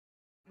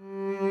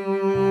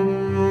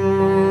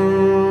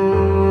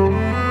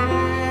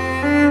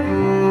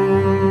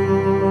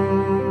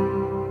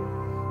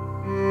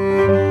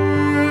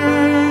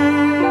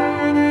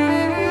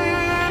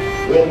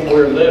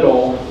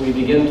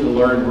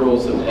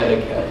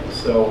etiquette.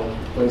 So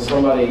when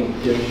somebody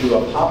gives you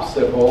a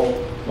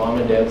popsicle, mom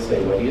and dad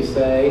say, what do you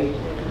say?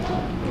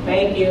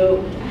 Thank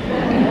you.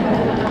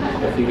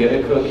 If you get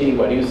a cookie,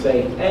 what do you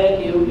say?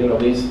 Thank you. You know,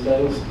 these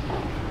things.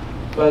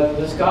 But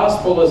this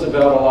gospel is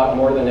about a lot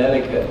more than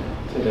etiquette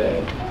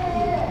today.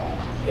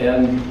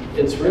 And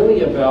it's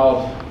really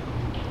about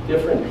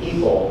different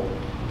people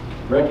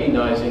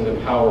recognizing the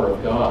power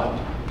of God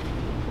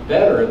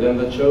better than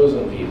the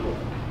chosen people.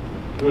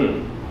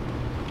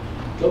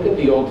 Look at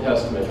the Old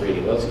Testament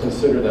reading. Let's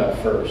consider that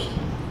first.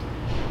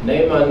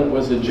 Naaman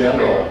was a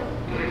general.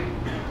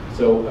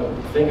 So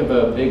think of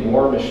a big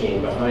war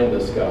machine behind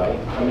this guy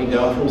coming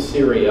down from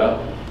Syria,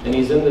 and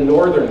he's in the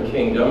northern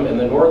kingdom, and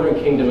the northern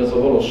kingdom is a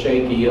little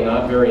shaky and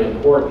not very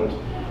important.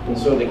 And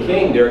so the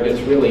king there gets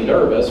really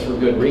nervous for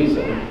good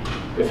reason.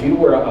 If you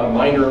were a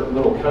minor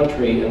little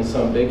country and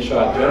some big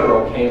shot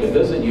general came to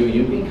visit you,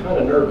 you'd be kind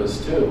of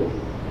nervous too.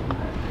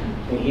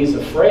 And he's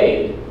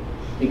afraid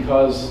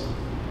because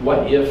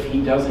what if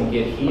he doesn't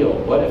get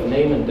healed? What if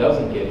Naaman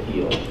doesn't get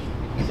healed?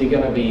 Is he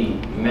going to be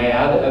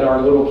mad at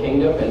our little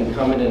kingdom and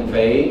come and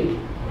invade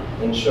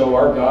and show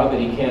our God that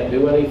he can't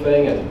do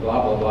anything and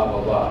blah, blah, blah,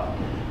 blah, blah.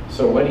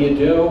 So what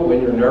do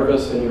when you're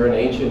nervous and you're an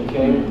ancient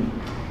king?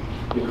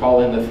 You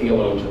call in the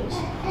theologians.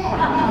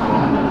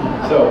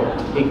 So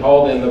he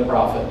called in the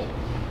prophet,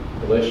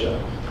 Elisha.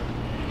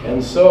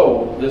 And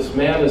so this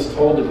man is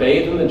told to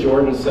bathe in the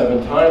Jordan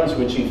 7 times,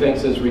 which he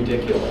thinks is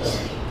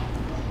ridiculous.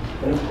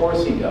 And of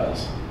course he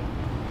does.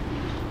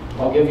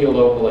 I'll give you a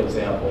local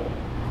example.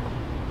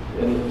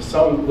 In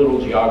some little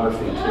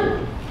geography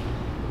too.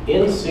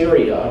 In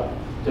Syria,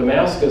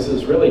 Damascus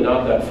is really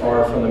not that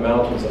far from the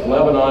mountains of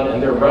Lebanon,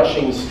 and they're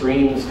rushing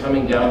streams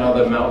coming down out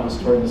of the mountains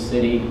toward the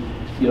city.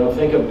 You know,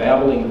 think of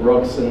babbling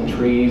brooks and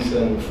trees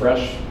and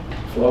fresh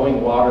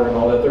flowing water and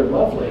all that. They're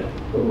lovely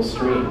little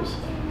streams.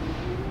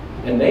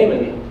 And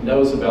Naaman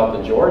knows about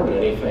the Jordan,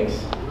 and he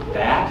thinks,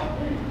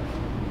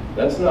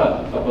 that's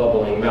not a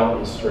bubbling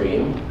mountain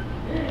stream.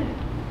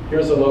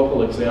 Here's a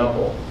local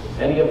example.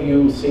 Any of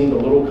you seen the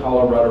little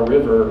Colorado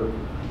River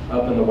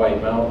up in the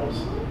White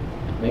Mountains?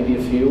 Maybe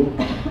a few?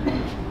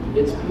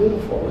 It's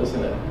beautiful,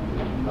 isn't it?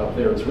 Up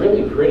there, it's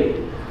really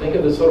pretty. Think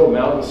of this little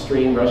mountain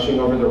stream rushing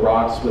over the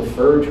rocks with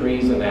fir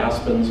trees and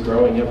aspens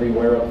growing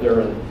everywhere up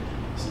there in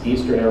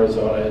eastern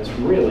Arizona. It's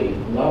really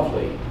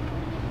lovely.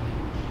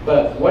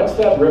 But what's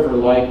that river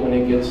like when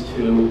it gets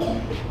to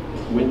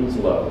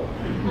Winslow?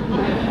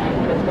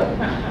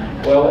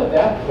 Well, at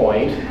that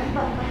point,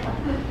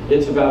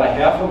 it's about a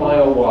half a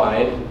mile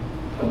wide,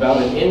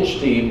 about an inch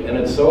deep, and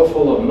it's so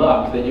full of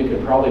muck that you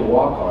could probably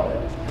walk on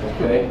it,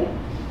 okay?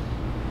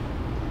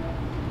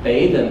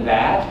 Bathe in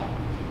that?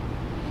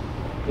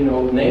 You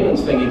know,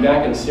 Naaman's thinking,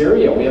 back in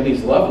Syria, we have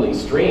these lovely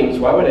streams.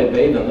 Why would I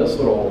bathe in this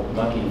little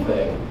mucky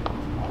thing?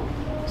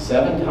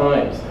 7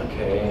 times.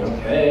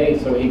 Okay.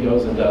 So he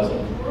goes and does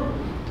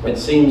it. It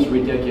seems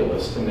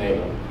ridiculous to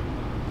Naaman.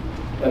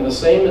 And the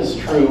same is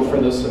true for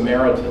the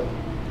Samaritan.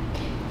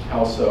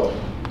 How so?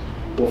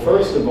 Well,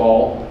 first of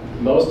all,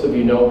 most of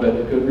you know, but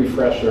a good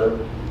refresher,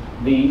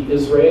 the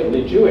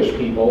Jewish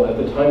people at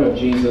the time of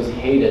Jesus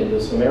hated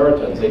the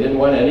Samaritans. They didn't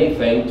want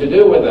anything to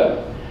do with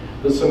them.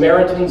 The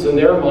Samaritans, in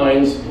their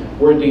minds,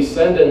 were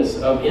descendants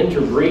of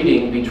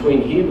interbreeding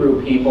between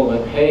Hebrew people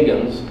and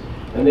pagans,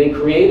 and they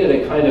created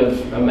a kind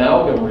of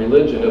amalgam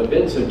religion of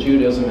bits of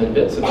Judaism and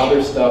bits of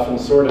other stuff and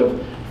sort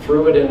of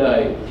threw it in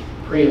a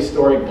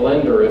prehistoric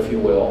blender, if you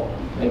will,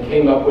 and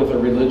came up with a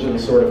religion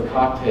sort of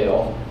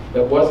cocktail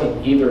that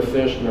wasn't either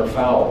fish nor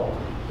fowl.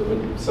 It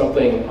was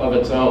something of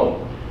its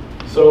own.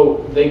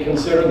 So they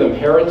considered them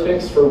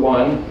heretics, for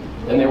one,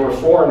 and they were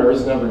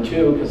foreigners, number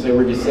 2, because they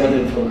were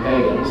descended from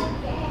pagans.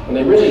 And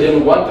they really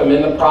didn't want them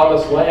in the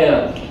promised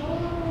land.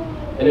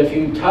 And if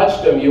you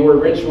touched them, you were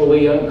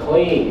ritually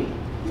unclean.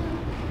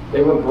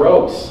 They were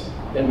gross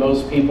in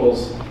most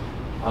people's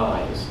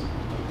eyes.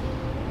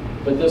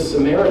 But this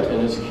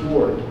Samaritan is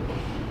cured.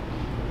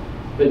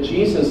 But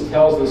Jesus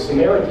tells the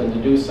Samaritan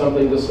to do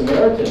something the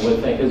Samaritan would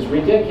think is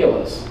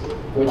ridiculous,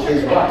 which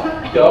is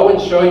what? Go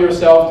and show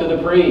yourself to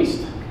the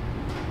priest.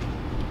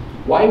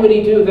 Why would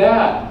he do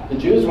that? The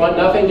Jews want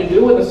nothing to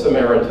do with the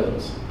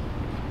Samaritans.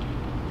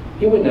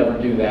 He would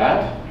never do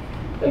that.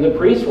 And the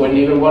priest wouldn't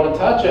even want to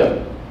touch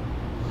him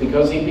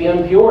because he'd be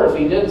impure if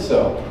he did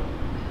so.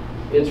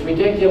 It's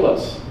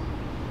ridiculous.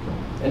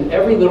 And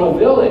every little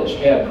village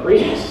had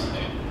priests.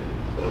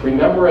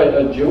 Remember,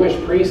 a Jewish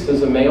priest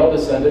is a male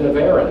descendant of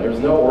Aaron. There's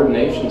no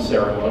ordination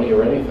ceremony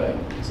or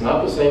anything. It's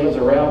not the same as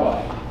a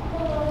rabbi.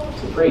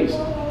 It's a priest.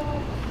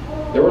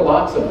 There were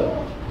lots of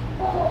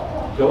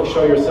them. Go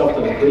show yourself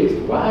to the priest?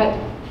 What?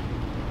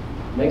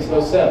 Makes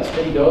no sense.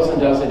 But he goes and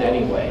does it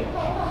anyway.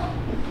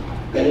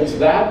 And it's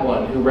that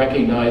one who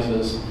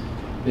recognizes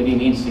that he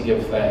needs to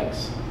give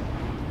thanks.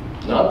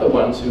 Not the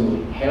ones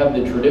who had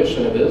the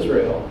tradition of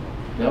Israel.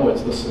 No,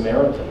 it's the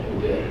Samaritan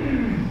who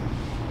did.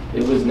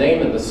 It was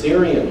Naaman the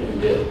Syrian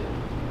who did.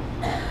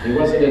 He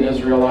wasn't an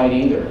Israelite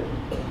either.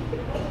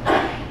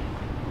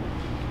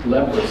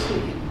 Leprosy.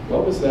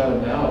 What was that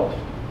about?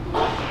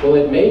 Well,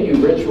 it made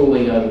you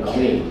ritually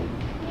unclean.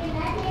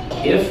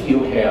 if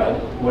you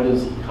had what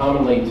is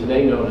commonly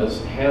today known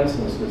as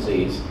Hansen's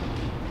disease,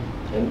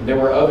 and there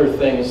were other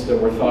things that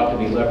were thought to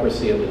be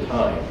leprosy at the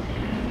time.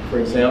 For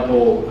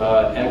example,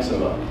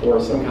 eczema or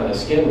some kind of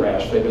skin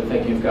rash, they would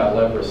think you've got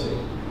leprosy.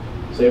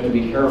 So you have to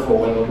be careful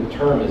when the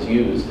term is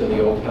used in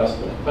the Old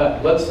Testament.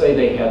 But let's say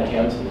they had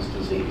Hansen's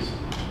disease.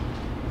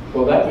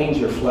 Well, that means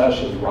your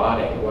flesh is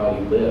rotting while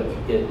you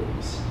live. It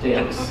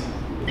stinks.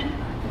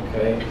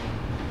 Okay?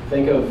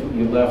 Think of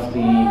you left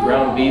the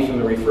ground beef in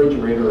the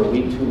refrigerator a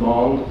week too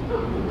long.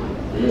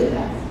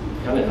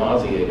 Kind of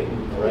nauseating,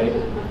 right?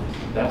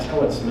 That's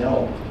how it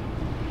smelled.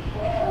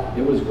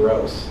 It was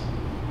gross.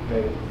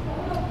 Okay?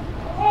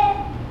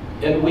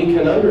 And we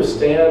can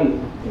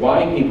understand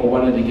why people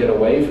wanted to get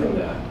away from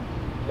that.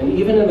 And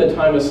even in the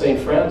time of St.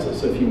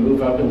 Francis, if you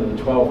move up into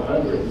the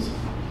 1200s,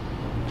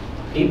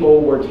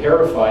 people were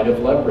terrified of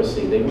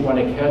leprosy. They didn't want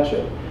to catch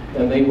it.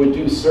 And they would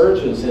do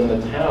searches in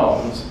the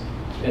towns.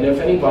 And if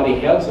anybody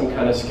had some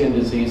kind of skin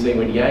disease, they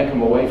would yank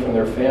them away from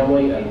their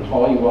family and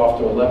haul you off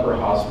to a leper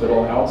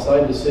hospital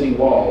outside the city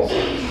walls.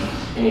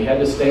 And you had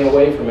to stay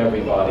away from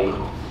everybody.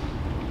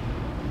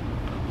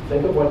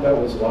 Think of what that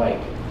was like.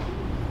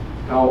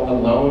 How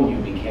alone you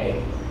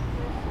became.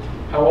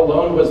 How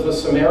alone was the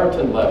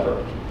Samaritan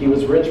leper. He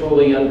was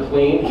ritually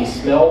unclean, he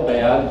smelled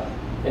bad,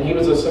 and he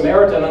was a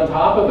Samaritan on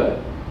top of it.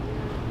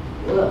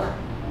 Ugh,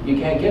 you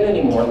can't get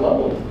any more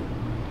alone.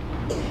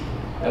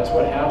 That's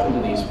what happened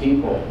to these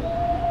people.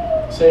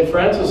 St.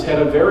 Francis had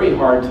a very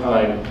hard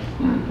time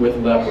with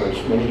lepers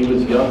when he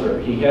was younger.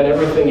 He had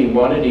everything he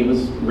wanted. He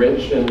was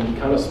rich and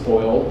kind of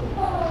spoiled,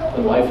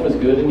 and life was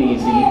good and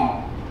easy.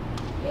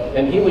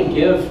 And he would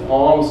give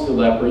alms to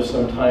lepers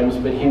sometimes,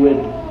 but he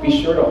would be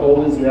sure to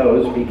hold his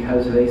nose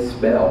because they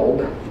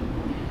smelled.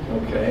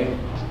 Okay?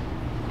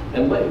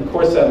 And of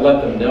course I'd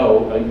let them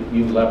know,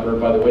 you leper,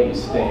 by the way, you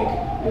stink.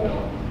 You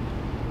know,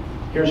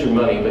 here's your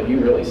money, but you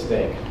really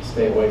stink.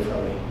 Stay away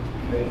from me.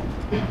 Okay?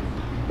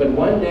 But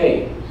one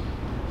day,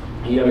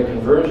 he had a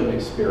conversion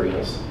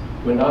experience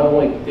when not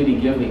only did he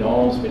give the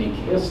alms, but he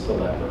kissed the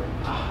leper.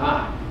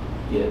 Aha!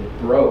 It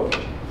broke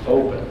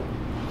open.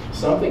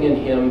 Something in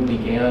him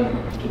began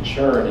to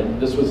churn, and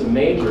this was a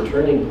major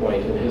turning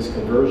point in his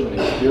conversion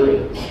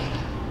experience.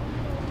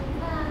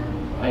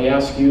 I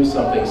ask you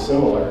something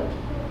similar.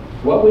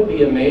 What would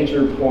be a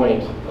major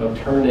point of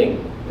turning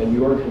in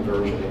your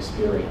conversion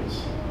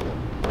experience?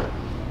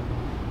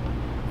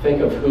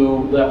 Think of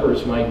who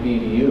lepers might be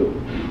to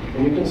you.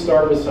 And you can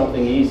start with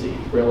something easy,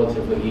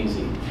 relatively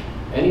easy.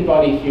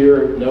 Anybody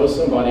here know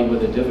somebody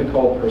with a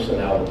difficult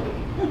personality?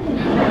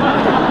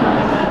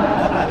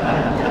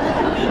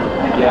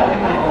 Yeah.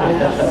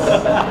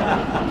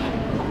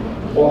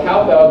 Well,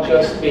 how about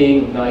just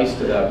being nice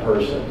to that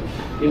person?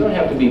 You don't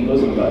have to be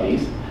bosom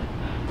buddies,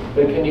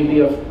 but can you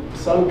be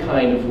some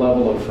kind of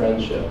level of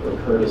friendship or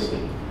courtesy?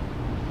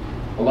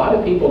 A lot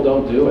of people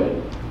don't do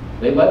it.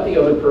 They let the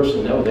other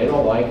person know they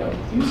don't like them.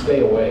 You stay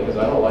away because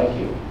I don't like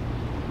you.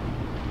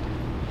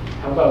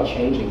 How about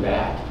changing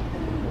that?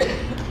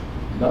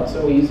 Not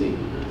so easy.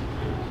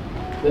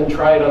 Then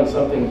try it on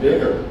something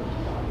bigger.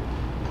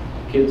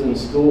 Kids in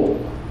school.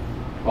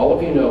 All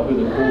of you know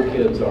who the cool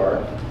kids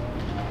are.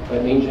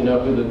 That means you know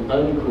who the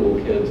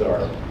uncool kids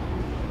are.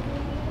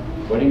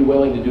 What are you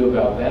willing to do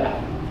about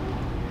that?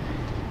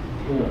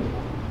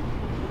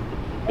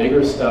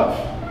 Bigger stuff.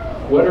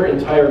 What are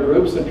entire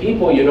groups of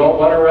people you don't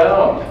want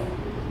around?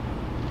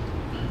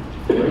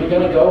 Where are you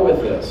going to go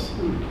with this?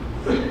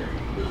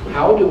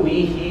 How do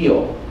we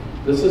heal?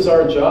 This is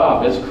our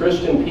job as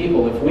Christian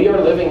people. If we are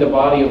living the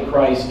body of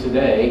Christ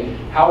today,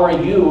 how are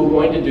you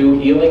going to do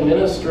healing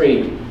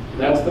ministry?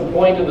 That's the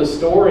point of the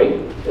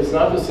story. It's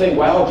not to say,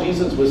 wow,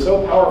 Jesus was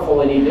so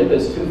powerful and he did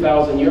this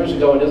 2,000 years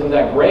ago and isn't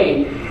that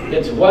great?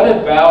 It's what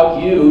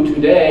about you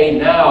today,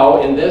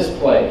 now, in this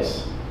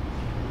place?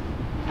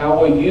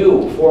 How will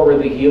you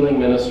forward the healing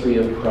ministry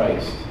of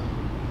Christ?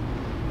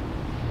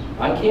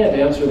 I can't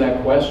answer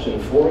that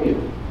question for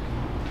you.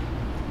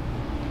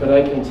 But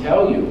I can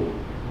tell you,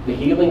 the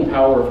healing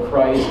power of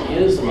Christ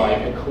is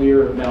like a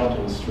clear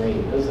mountain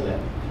stream, isn't it?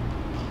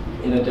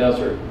 In a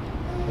desert.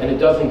 And it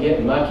doesn't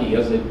get mucky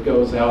as it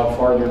goes out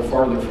farther and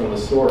farther from the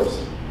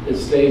source. It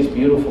stays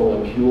beautiful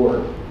and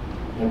pure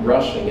and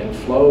rushing and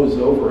flows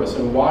over us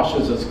and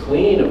washes us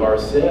clean of our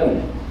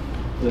sin.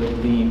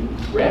 The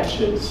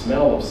wretched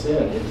smell of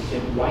sin,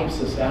 it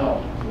wipes us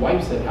out,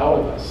 wipes it out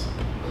of us,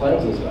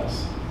 cleanses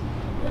us.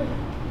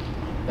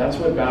 That's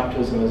what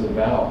baptism is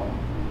about.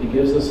 It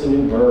gives us a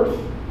new birth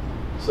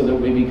so that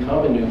we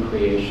become a new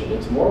creation.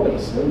 It's more than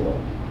a symbol.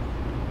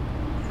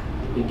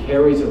 It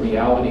carries a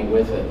reality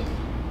with it.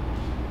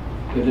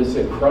 It is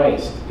that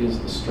Christ is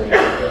the stream.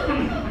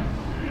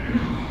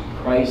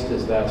 Christ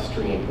is that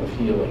stream of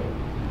healing.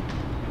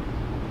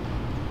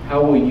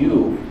 How will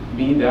you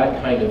be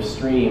that kind of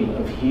stream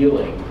of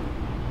healing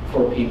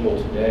for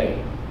people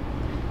today?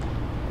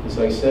 As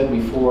I said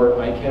before,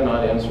 I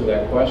cannot answer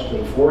that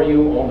question for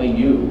you. Only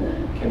you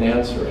can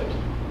answer it.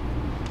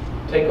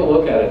 Take a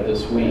look at it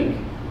this week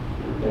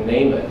and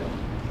name it.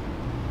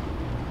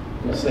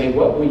 And say,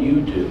 what will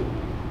you do?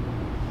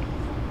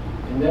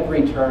 And then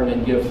return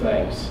and give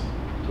thanks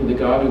to the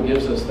God who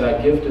gives us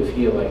that gift of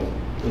healing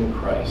in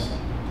Christ.